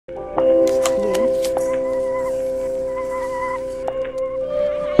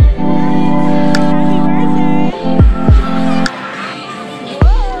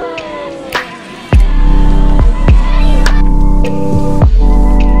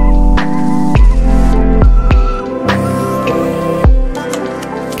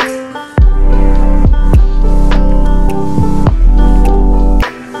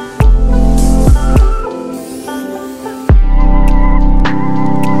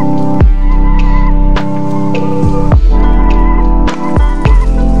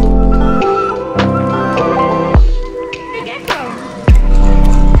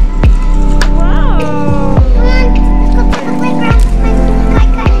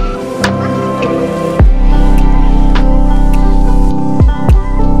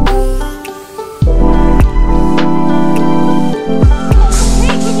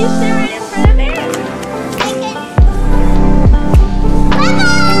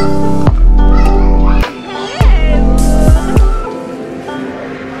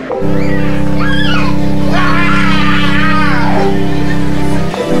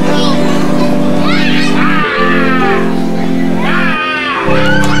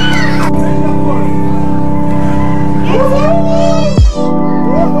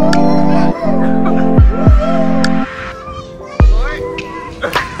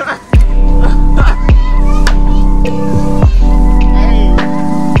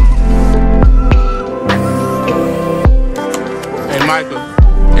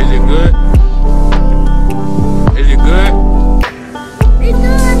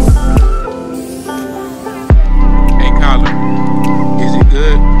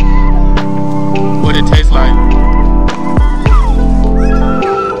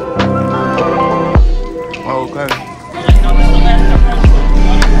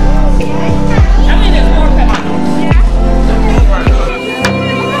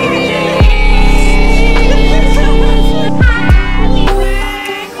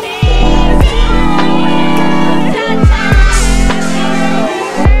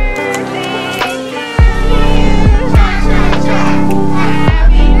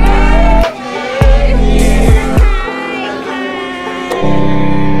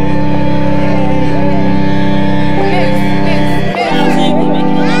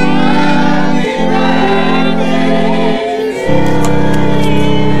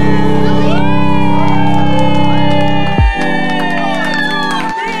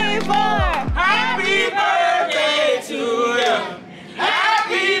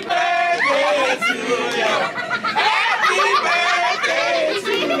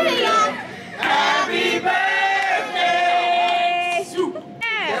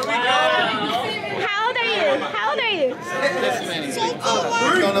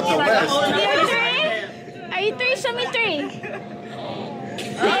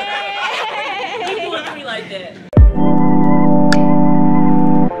like that.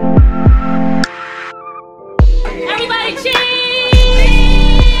 Everybody cheese!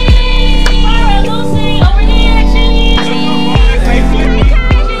 Laura, Lucy, over here, cheese!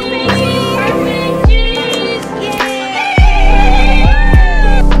 Perfect cheese!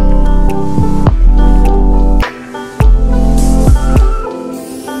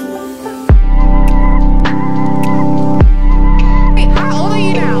 How old are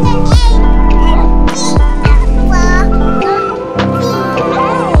you now?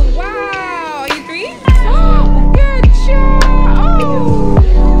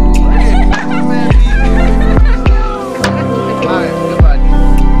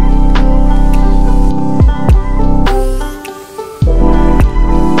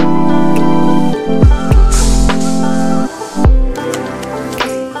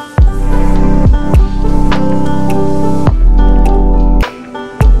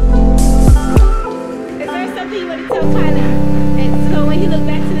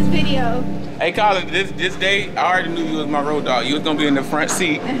 Hey Colin, this day, I already knew you was my road dog. You was gonna be in the front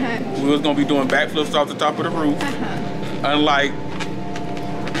seat. We was gonna be doing backflips off the top of the roof. Unlike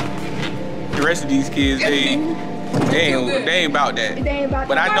the rest of these kids, they ain't about that. They ain't about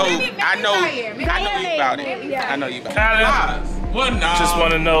but that. I know you about it. I know you about it. Colin, just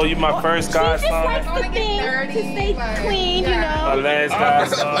want to know you my first godson. She just likes the thing to stay clean, you know. My last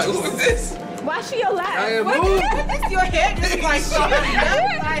godson. Who is this? Why she your last? What is your head just like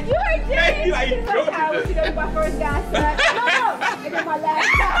You heard Jay. You know my first godson. No, and then my last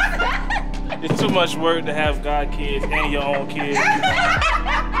godson. It's too much work to have god kids and your own kids.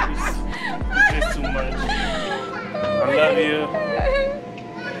 It's just too much. I love you.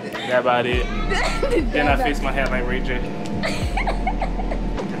 That about it. Then I fix my hair like Ray J.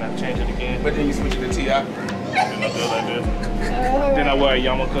 Then I change it again. But then you switch it to T.I. Then I do it like this. Then I wear a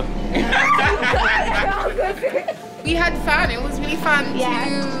yarmulke. We had fun. It was really fun to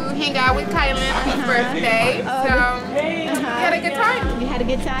hang out with Kylan on his birthday. So we had a good time. You had a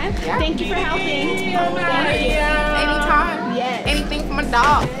good time? Yeah. Thank you for helping. Thank you. Anytime. Yes. Anything from a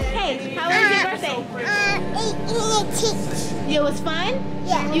dog. Hey, how was your birthday? It was fun?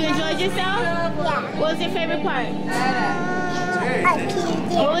 Yeah. You enjoyed yourself? Yeah. What was your favorite part?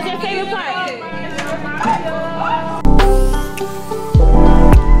 What was your favorite part?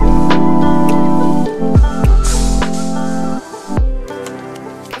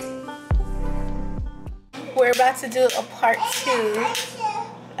 We're about to do a part 2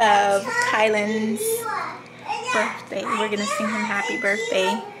 of Kylan's birthday. We're gonna sing him happy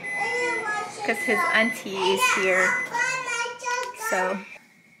birthday because his auntie is here. So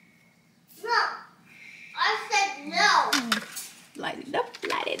I said no. light it up,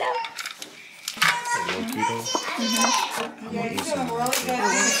 light it up.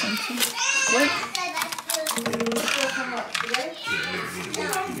 What?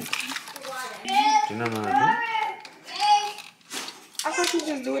 I thought you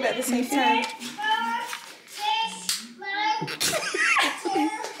just do it at the same time.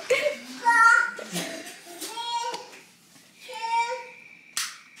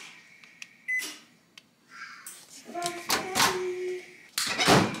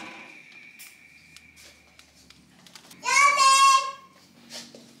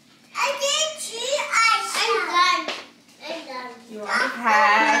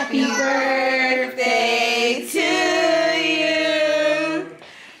 Happy birthday to you.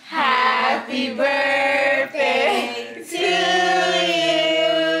 Happy birthday to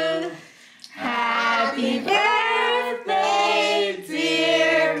you. Happy birthday,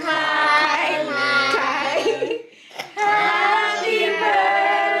 dear Kai. Happy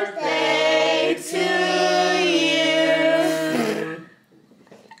birthday to you.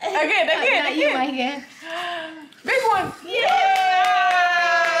 Again. Big one. Yeah.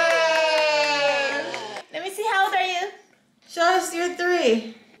 Let me see, how old are you? Show us your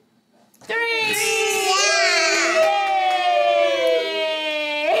 3. 3.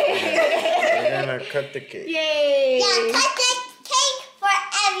 We're gonna cut the cake. Yay! Yeah, cut the cake for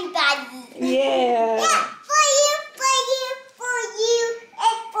everybody. Yeah.